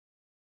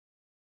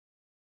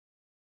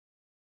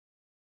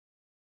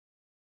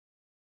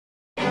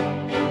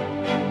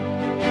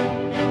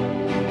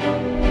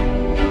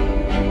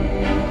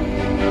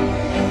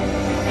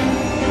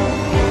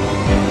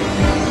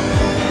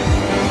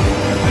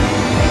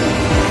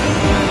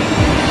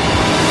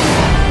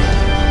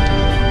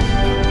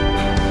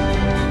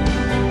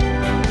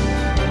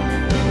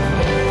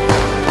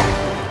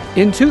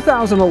In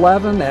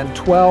 2011 and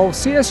 12,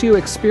 CSU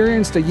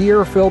experienced a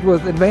year filled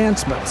with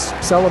advancements,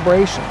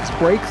 celebrations,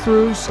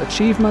 breakthroughs,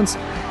 achievements,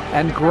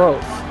 and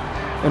growth.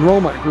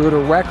 Enrollment grew to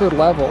record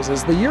levels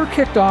as the year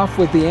kicked off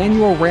with the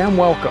annual Ram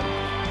Welcome.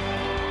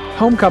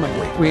 Homecoming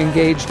Week, we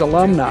engaged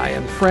alumni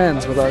and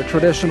friends with our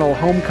traditional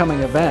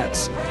homecoming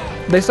events.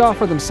 They saw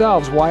for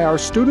themselves why our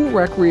student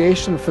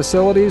recreation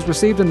facilities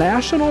received a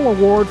national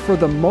award for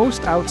the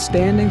most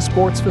outstanding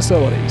sports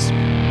facilities.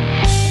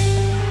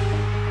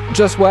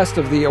 Just west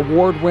of the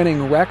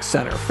award-winning rec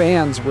center,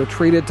 fans were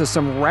treated to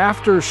some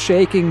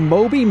rafter-shaking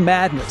Moby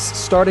madness,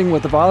 starting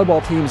with the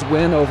volleyball team's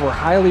win over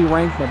highly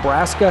ranked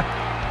Nebraska,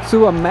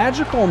 through a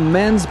magical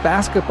men's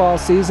basketball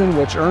season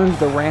which earned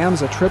the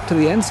Rams a trip to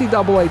the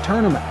NCAA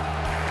tournament.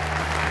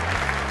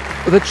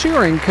 The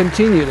cheering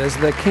continued as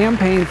the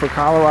campaign for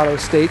Colorado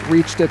State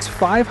reached its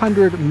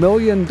 $500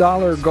 million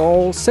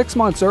goal 6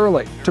 months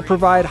early to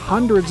provide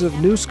hundreds of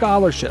new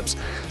scholarships,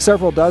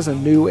 several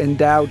dozen new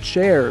endowed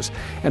chairs,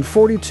 and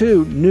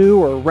 42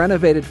 new or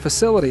renovated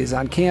facilities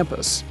on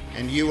campus.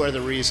 And you are the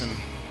reason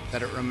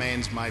that it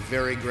remains my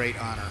very great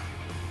honor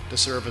to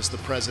serve as the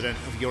president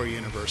of your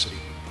university.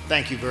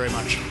 Thank you very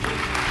much.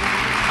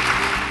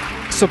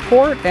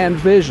 Support and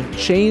vision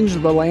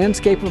changed the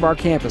landscape of our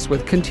campus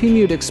with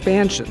continued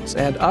expansions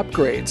and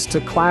upgrades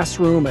to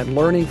classroom and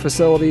learning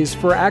facilities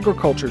for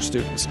agriculture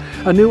students,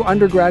 a new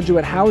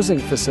undergraduate housing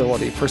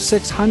facility for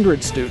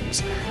 600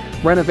 students,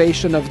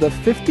 renovation of the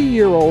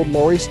 50-year-old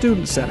Laurie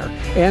Student Center,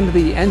 and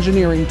the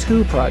Engineering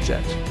 2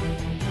 project.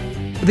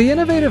 The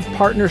innovative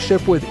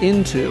partnership with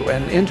Into,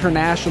 an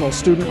international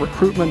student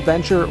recruitment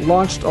venture,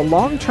 launched a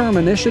long-term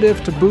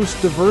initiative to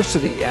boost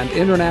diversity and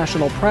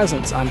international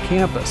presence on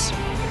campus.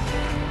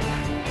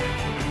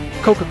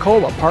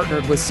 Coca-Cola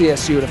partnered with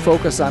CSU to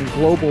focus on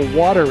global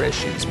water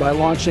issues by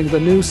launching the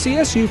new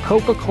CSU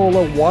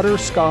Coca-Cola Water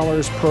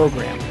Scholars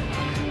Program.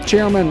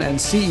 Chairman and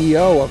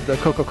CEO of the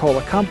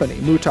Coca-Cola Company,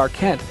 Muhtar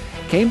Kent,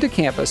 came to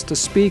campus to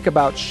speak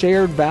about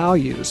shared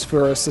values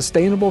for a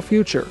sustainable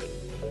future.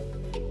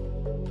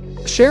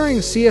 Sharing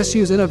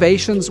CSU's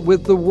innovations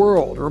with the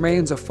world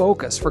remains a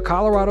focus for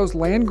Colorado's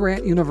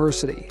land-grant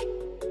university.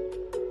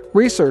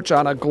 Research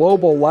on a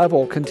global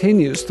level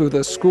continues through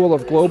the School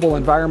of Global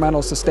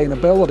Environmental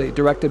Sustainability,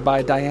 directed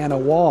by Diana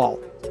Wall.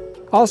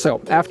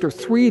 Also, after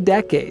 3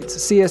 decades,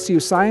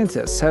 CSU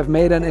scientists have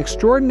made an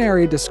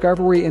extraordinary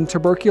discovery in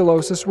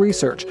tuberculosis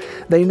research.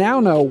 They now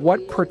know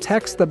what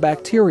protects the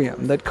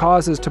bacterium that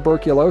causes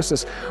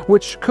tuberculosis,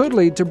 which could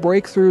lead to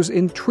breakthroughs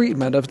in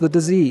treatment of the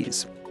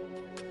disease.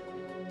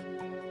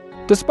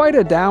 Despite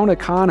a down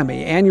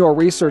economy, annual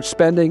research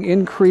spending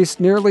increased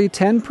nearly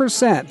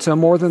 10% to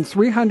more than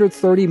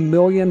 $330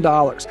 million,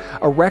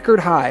 a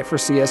record high for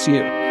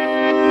CSU.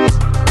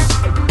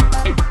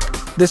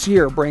 This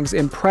year brings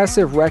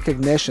impressive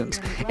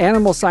recognitions.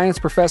 Animal science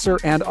professor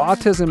and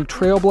autism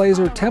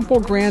trailblazer Temple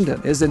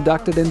Grandin is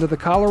inducted into the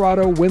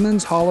Colorado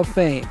Women's Hall of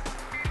Fame.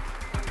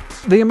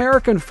 The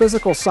American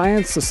Physical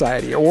Science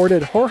Society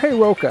awarded Jorge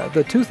Roca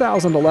the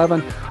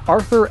 2011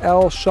 Arthur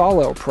L.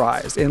 Schawlow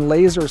Prize in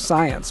Laser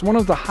Science, one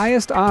of the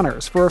highest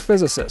honors for a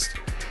physicist.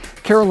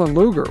 Carolyn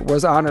Luger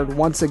was honored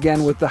once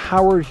again with the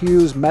Howard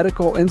Hughes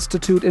Medical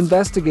Institute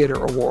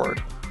Investigator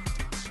Award.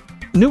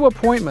 New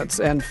appointments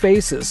and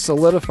faces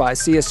solidify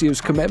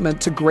CSU's commitment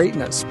to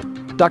greatness.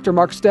 Dr.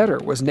 Mark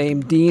Stetter was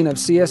named Dean of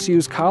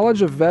CSU's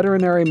College of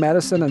Veterinary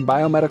Medicine and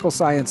Biomedical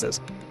Sciences.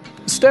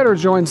 Stetter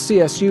joined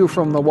CSU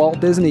from the Walt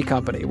Disney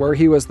Company, where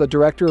he was the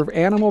director of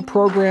animal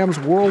programs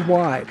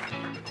worldwide.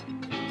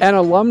 An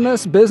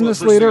alumnus,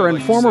 business leader,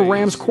 and former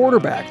Rams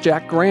quarterback,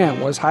 Jack Graham,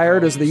 was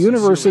hired as the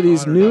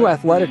university's new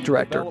athletic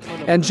director,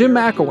 and Jim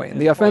McElwain,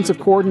 the offensive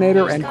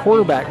coordinator and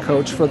quarterback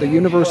coach for the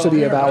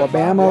University of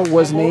Alabama,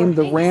 was named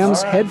the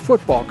Rams' head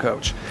football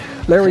coach.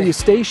 Larry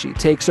Eustace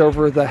takes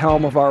over the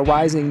helm of our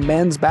rising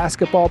men's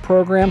basketball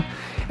program,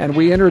 and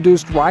we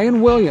introduced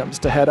Ryan Williams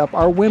to head up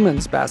our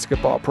women's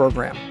basketball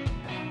program.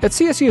 At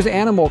CSU's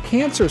Animal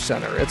Cancer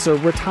Center, it's a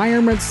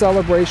retirement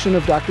celebration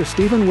of Dr.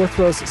 Stephen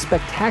Withrow's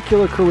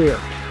spectacular career.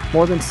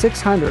 More than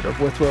 600 of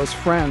Withrow's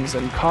friends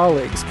and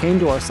colleagues came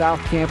to our South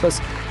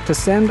Campus to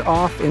send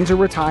off into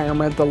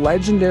retirement the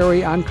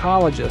legendary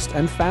oncologist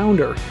and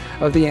founder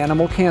of the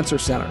Animal Cancer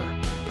Center.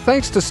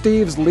 Thanks to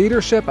Steve's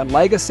leadership and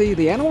legacy,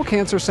 the Animal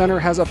Cancer Center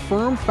has a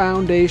firm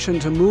foundation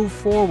to move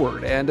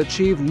forward and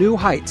achieve new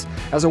heights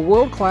as a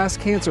world-class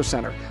cancer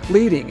center,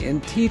 leading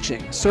in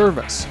teaching,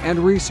 service, and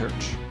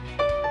research.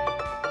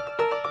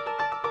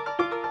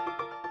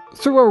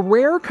 Through a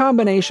rare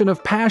combination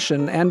of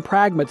passion and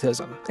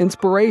pragmatism,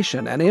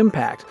 inspiration and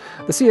impact,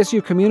 the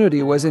CSU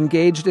community was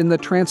engaged in the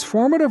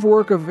transformative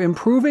work of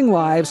improving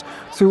lives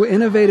through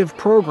innovative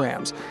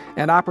programs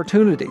and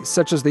opportunities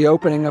such as the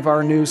opening of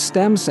our new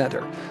STEM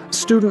Center,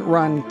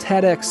 student-run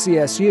TEDx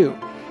CSU,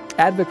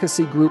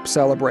 advocacy group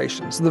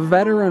celebrations, the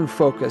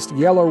veteran-focused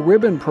Yellow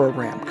Ribbon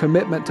Program,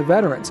 Commitment to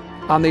Veterans,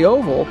 on the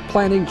Oval,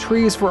 planting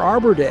trees for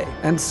Arbor Day,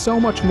 and so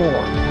much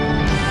more.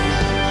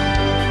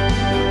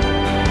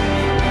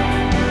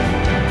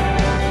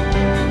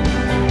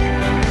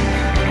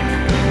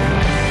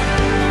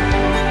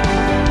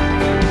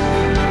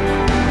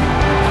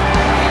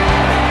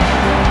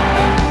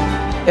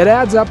 It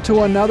adds up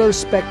to another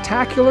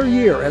spectacular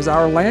year as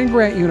our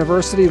land-grant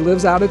university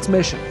lives out its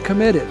mission,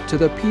 committed to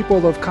the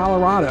people of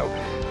Colorado,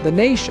 the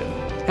nation,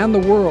 and the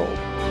world.